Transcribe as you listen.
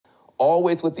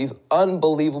always with these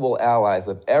unbelievable allies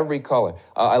of every color.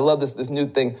 I love this new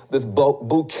thing, this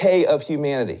bouquet of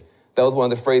humanity. That was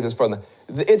one of the phrases from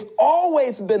it's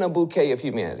always been a bouquet of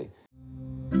humanity.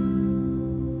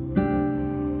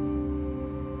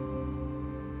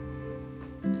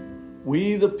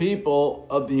 We, the people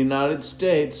of the United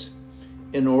States,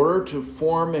 in order to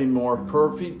form a more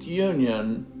perfect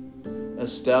union,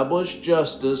 establish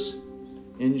justice,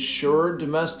 ensure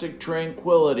domestic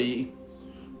tranquility,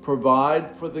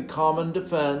 provide for the common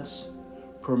defense,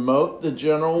 promote the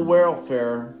general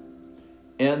welfare,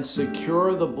 and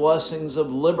secure the blessings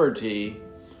of liberty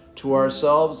to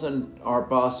ourselves and our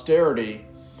posterity,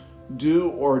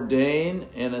 do ordain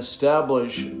and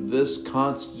establish this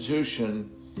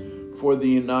Constitution for the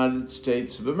United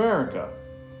States of America.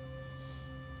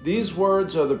 These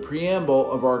words are the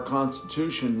preamble of our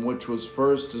Constitution, which was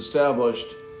first established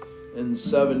in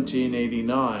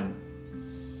 1789.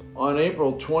 On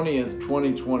April 20th,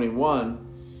 2021,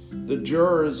 the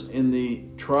jurors in the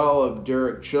trial of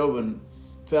Derek Chauvin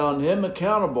found him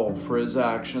accountable for his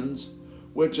actions,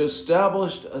 which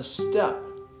established a step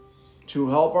to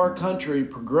help our country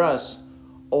progress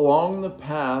along the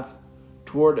path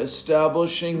toward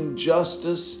establishing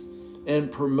justice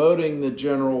and promoting the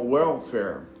general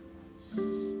welfare.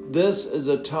 This is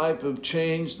a type of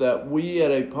change that we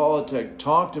at Apolitech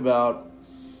talked about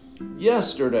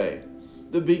yesterday,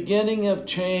 the beginning of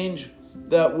change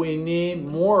that we need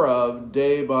more of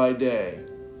day by day.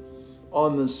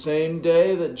 On the same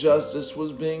day that justice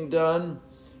was being done,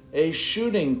 a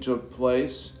shooting took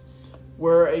place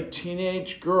where a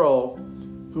teenage girl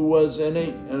who was in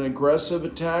an aggressive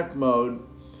attack mode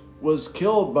was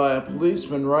killed by a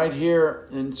policeman right here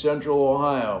in Central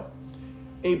Ohio.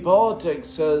 Apolitech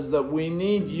says that we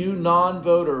need you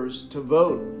non-voters to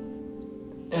vote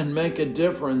and make a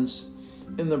difference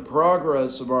in the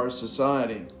progress of our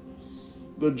society.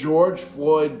 The George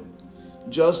Floyd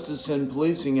Justice and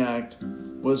Policing Act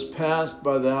was passed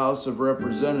by the House of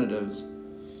Representatives.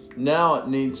 Now it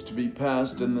needs to be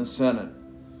passed in the Senate.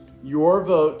 Your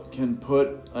vote can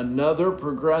put another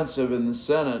progressive in the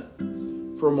Senate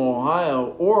from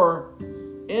Ohio or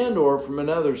from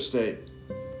another state.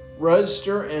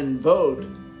 Register and vote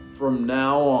from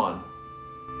now on.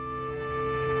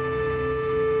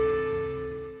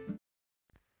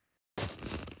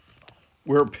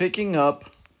 We're picking up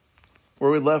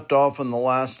where we left off in the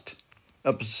last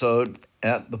episode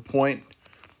at the point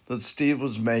that Steve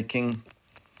was making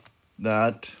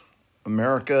that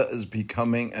America is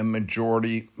becoming a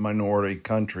majority-minority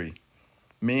country,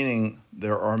 meaning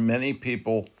there are many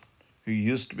people who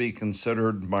used to be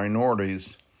considered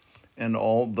minorities, and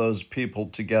all those people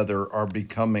together are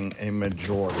becoming a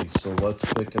majority. So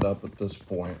let's pick it up at this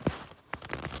point.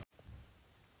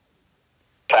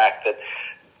 Fact that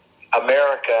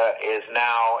America is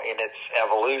now in its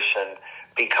evolution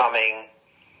becoming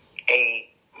a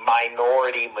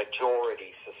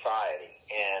minority-majority society.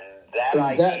 And that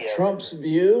is that Trump's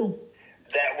view?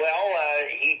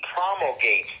 He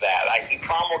promulgates that. He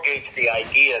promulgates the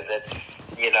idea that,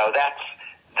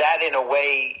 that in a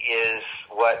way is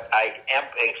what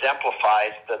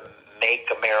exemplifies the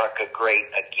Make America Great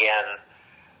Again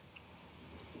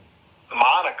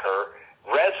moniker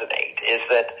resonate, is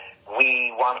that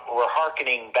we're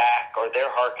hearkening back, or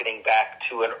they're hearkening back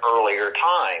to an earlier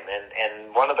time.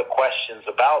 And one of the questions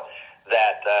about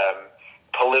that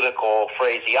political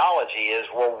phraseology is,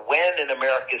 well, when in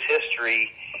America's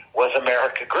history was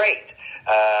America great?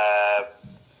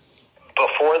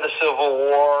 Before the Civil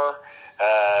War,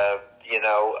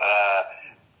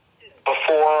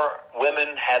 before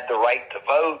women had the right to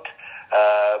vote,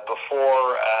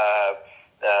 before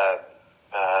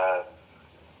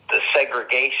the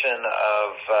segregation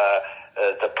of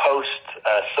the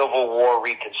post-Civil War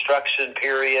Reconstruction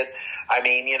period.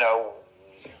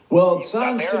 Well, it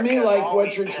sounds to me like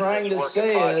what you're trying to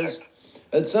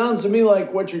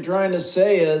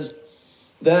say is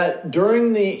that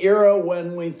during the era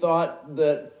when we thought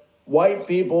that white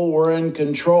people were in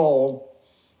control,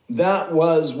 that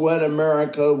was when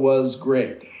America was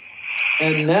great.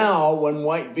 And now, when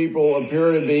white people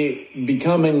appear to be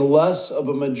becoming less of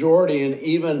a majority and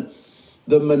even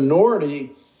the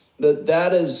minority,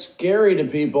 that is scary to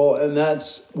people, and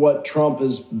that's what Trump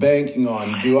is banking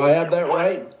on. Do I have that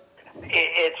right?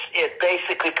 It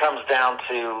basically comes down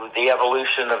to the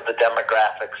evolution of the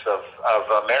demographics of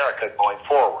America going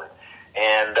forward.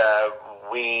 And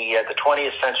we, the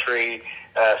 20th century,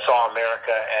 saw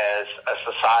America as a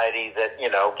society that,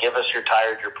 give us your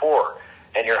tired, your poor,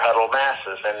 and your huddled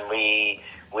masses. And we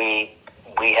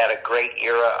had a great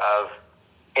era of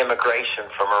immigration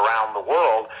from around the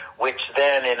world, which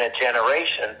then in a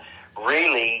generation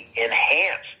really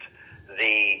enhanced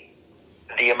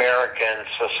the American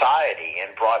society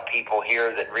and brought people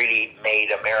here that really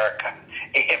made America,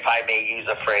 if I may use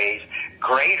a phrase,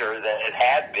 greater than it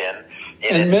had been.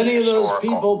 And many of those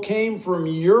people came from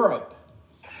Europe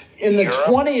in the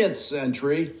 20th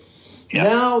century. Yep.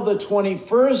 Now the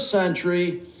 21st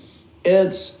century,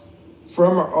 it's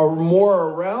from more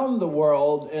around the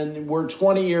world, and we're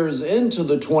 20 years into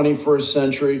the 21st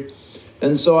century.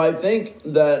 And so I think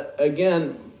that,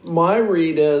 again, my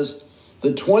read is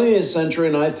the 20th century,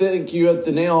 and I think you hit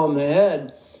the nail on the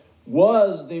head,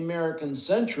 was the American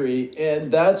century,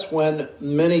 and that's when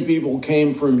many people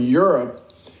came from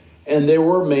Europe, and they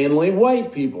were mainly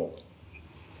white people.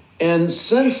 And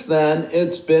since then,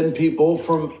 it's been people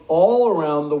from all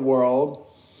around the world,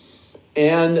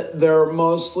 and they're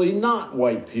mostly not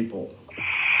white people.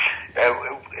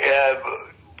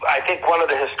 I think one of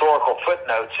the historical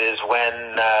footnotes is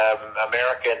when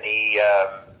America in the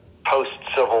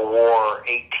post-Civil War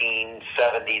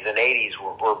 1870s and 80s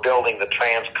were building the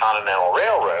Transcontinental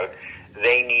Railroad,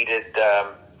 they needed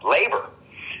labor.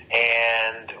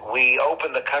 And we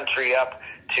opened the country up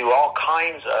to all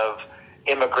kinds of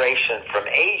immigration from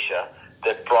Asia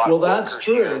that brought that's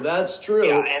true. Here. That's true.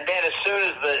 Yeah, and then as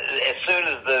soon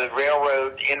as the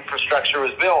railroad infrastructure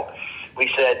was built, we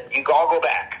said, you all go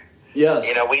back. Yes.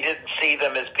 You know, we didn't see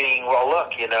them as being, well,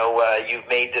 look, you've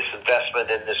made this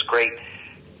investment in this great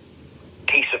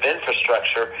piece of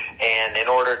infrastructure, and in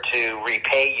order to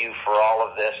repay you for all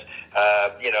of this,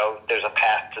 there's a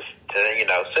path to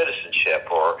citizenship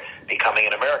or becoming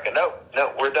an American. No,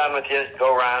 we're done with you.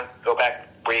 Go around, go back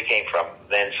where you came from.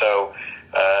 And so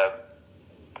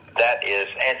that is,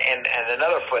 and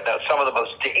another footnote, some of the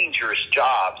most dangerous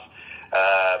jobs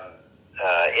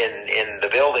in the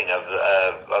building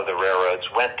of the railroads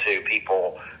went to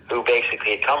people who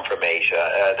basically had come from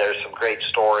Asia. There's some great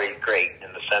stories, great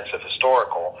in the sense of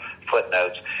historical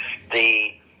footnotes.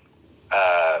 The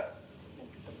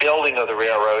building of the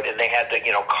railroad, and they had to,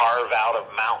 carve out of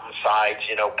mountainsides,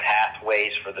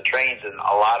 pathways for the trains, and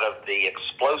a lot of the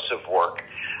explosive work,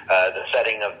 the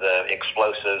setting of the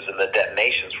explosives and the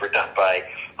detonations were done by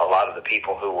a lot of the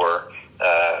people who were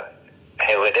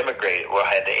who had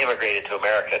immigrated to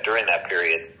America during that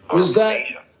period. Was that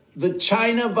Asia. The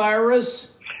China virus?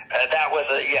 That was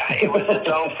it was its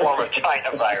own form of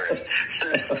China virus.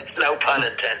 No pun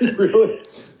intended. Really?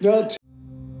 No.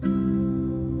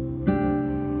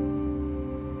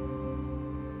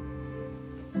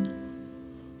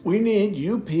 We need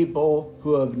you people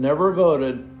who have never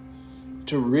voted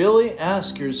to really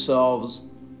ask yourselves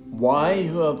why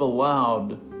you have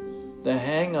allowed the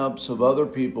hang-ups of other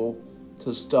people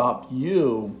to stop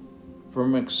you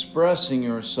from expressing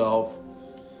yourself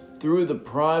through the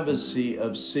privacy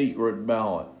of secret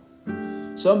ballot.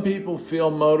 Some people feel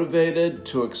motivated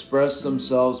to express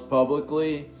themselves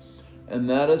publicly, and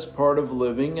that is part of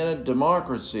living in a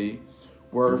democracy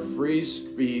where free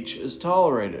speech is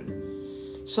tolerated.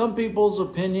 Some people's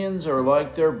opinions are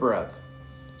like their breath,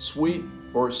 sweet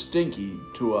or stinky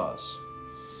to us.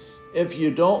 If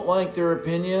you don't like their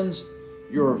opinions,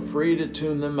 you're free to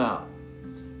tune them out.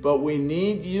 But we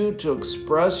need you to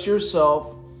express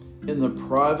yourself in the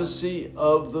privacy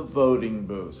of the voting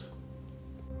booth.